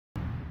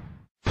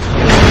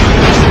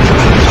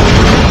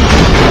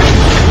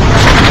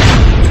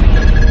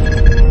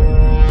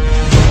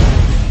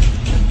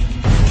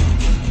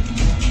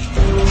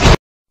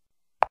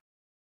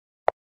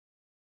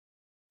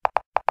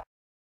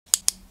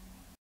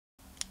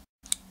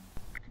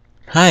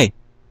Hi,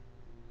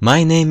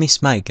 my name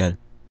is Michael.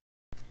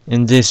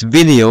 In this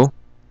video,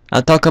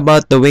 I'll talk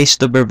about the ways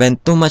to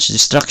prevent too much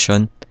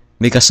destruction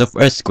because of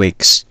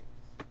earthquakes.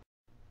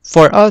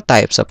 For all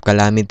types of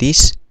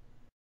calamities,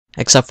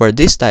 except for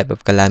this type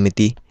of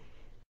calamity,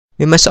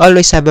 we must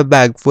always have a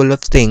bag full of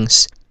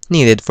things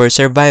needed for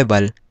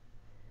survival.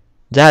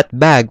 That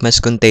bag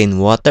must contain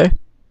water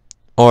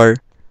or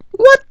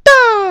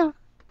water,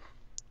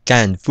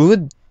 canned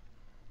food,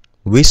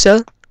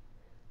 whistle,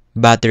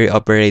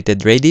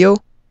 battery-operated radio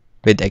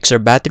with extra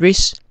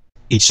batteries,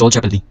 Each sold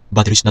separately,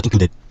 batteries not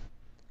included.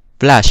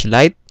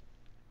 flashlight,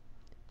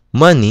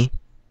 money,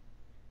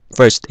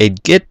 first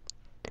aid kit,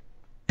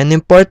 and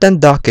important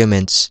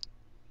documents.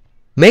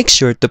 Make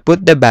sure to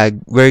put the bag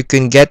where you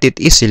can get it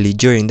easily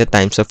during the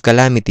times of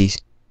calamities.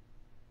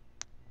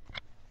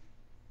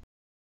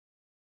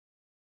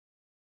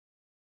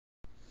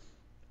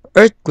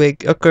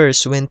 Earthquake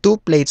occurs when two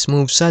plates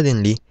move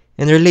suddenly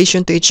in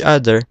relation to each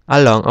other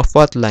along a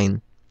fault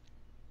line.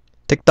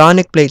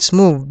 Tectonic plates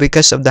move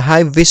because of the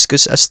high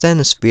viscous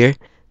asthenosphere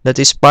that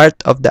is part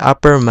of the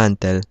upper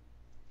mantle.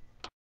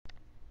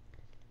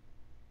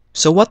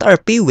 So what are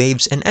P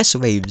waves and S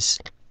waves?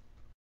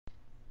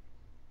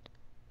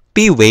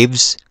 P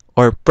waves,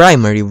 or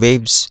primary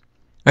waves,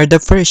 are the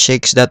first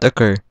shakes that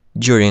occur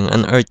during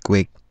an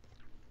earthquake.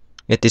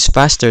 It is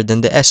faster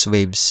than the S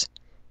waves.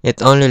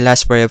 It only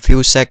lasts for a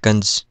few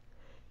seconds.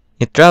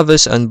 It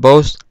travels on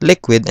both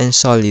liquid and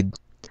solid,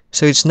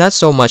 so it's not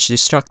so much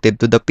destructive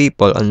to the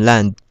people on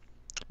land,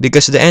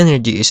 because the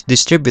energy is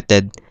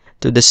distributed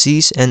to the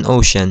seas and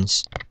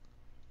oceans.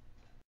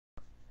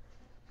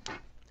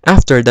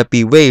 After the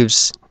P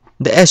waves,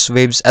 the S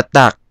waves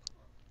attack.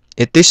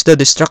 It is the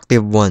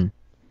destructive one.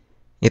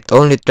 It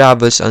only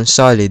travels on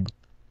solid.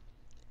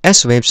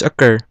 S waves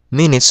occur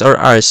minutes or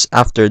hours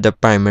after the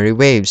primary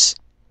waves,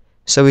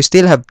 so we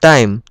still have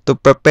time to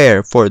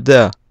prepare for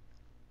the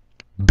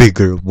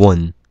bigger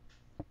one.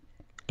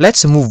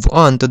 Let's move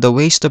on to the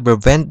ways to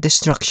prevent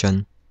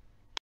destruction.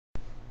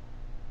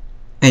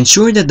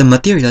 Ensure that the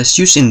materials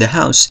used in the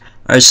house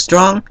are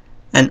strong,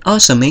 and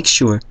also make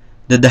sure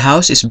that the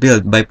house is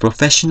built by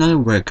professional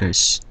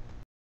workers.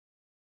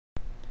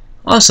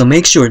 Also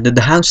make sure that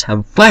the house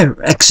have fire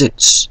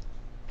exits.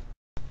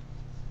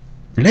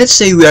 Let's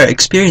say we are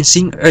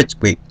experiencing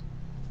earthquake.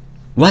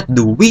 What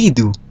do we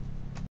do?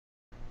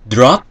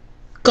 Drop,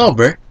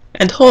 cover,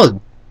 and hold.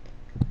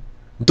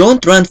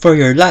 Don't run for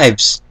your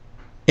lives.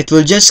 It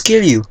will just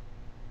kill you.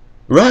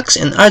 Rocks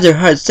and other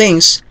hard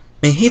things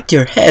may hit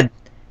your head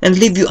and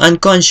leave you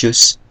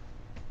unconscious.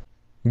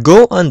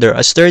 Go under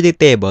a sturdy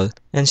table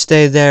and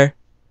stay there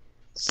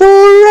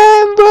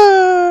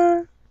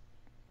forever.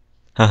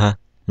 Haha,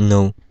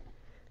 no.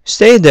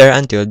 Stay there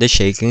until the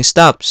shaking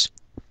stops.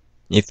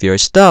 If you're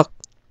stuck,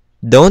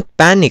 don't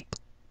panic,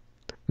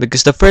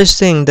 because the first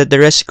thing that the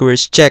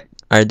rescuers check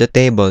are the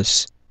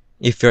tables.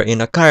 If you're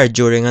in a car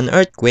during an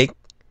earthquake,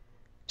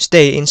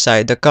 stay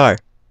inside the car.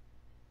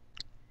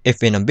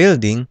 If in a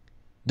building,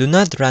 do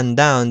not run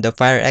down the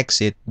fire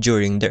exit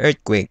during the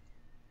earthquake,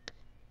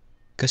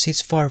 because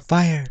it's for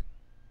fire.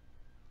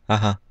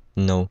 Haha,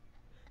 no.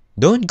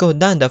 Don't go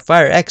down the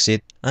fire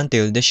exit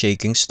until the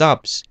shaking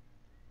stops.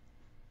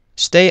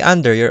 Stay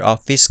under your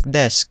office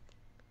desk.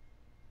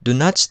 Do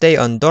not stay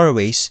on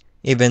doorways,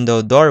 even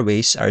though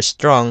doorways are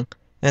strong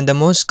and the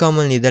most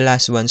commonly the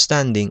last one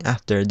standing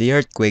after the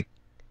earthquake.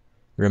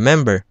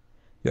 Remember,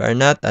 you are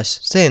not as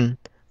thin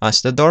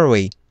as the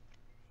doorway.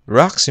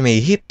 Rocks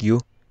may hit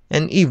you,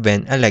 and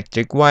even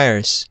electric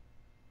wires.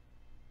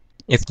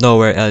 If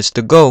nowhere else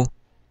to go,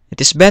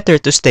 it is better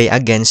to stay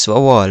against a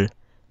wall,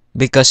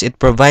 because it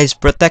provides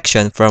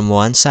protection from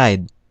one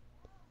side.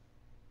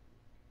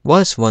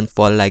 Walls won't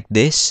fall like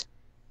this,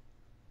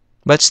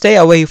 but stay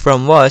away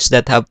from walls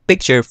that have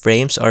picture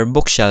frames or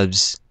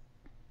bookshelves.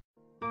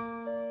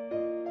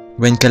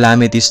 When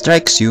calamity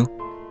strikes you,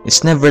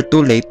 it's never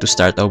too late to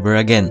start over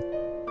again.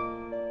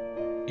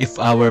 If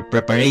our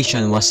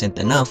preparation wasn't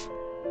enough,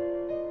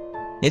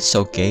 it's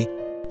okay.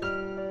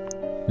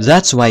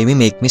 That's why we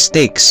make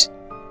mistakes,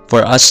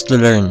 for us to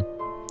learn.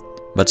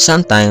 But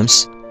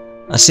sometimes,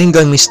 a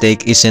single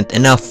mistake isn't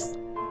enough.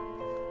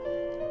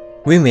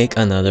 We make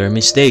another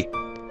mistake.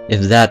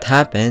 If that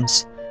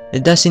happens,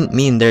 it doesn't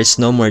mean there's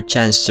no more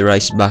chance to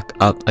rise back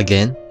up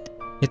again.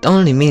 It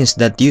only means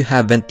that you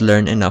haven't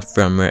learned enough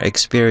from your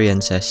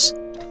experiences.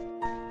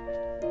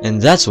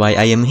 And that's why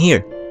I am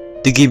here,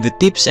 to give you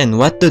tips and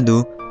what to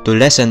do to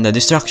lessen the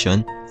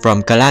destruction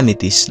from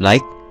calamities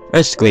like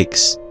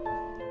earthquakes.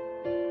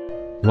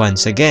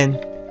 Once again,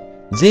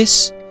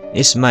 this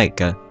is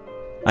Micah.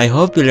 I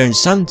hope you learned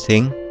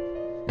something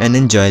and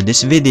enjoyed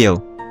this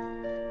video.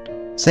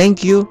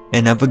 Thank you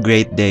and have a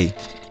great day.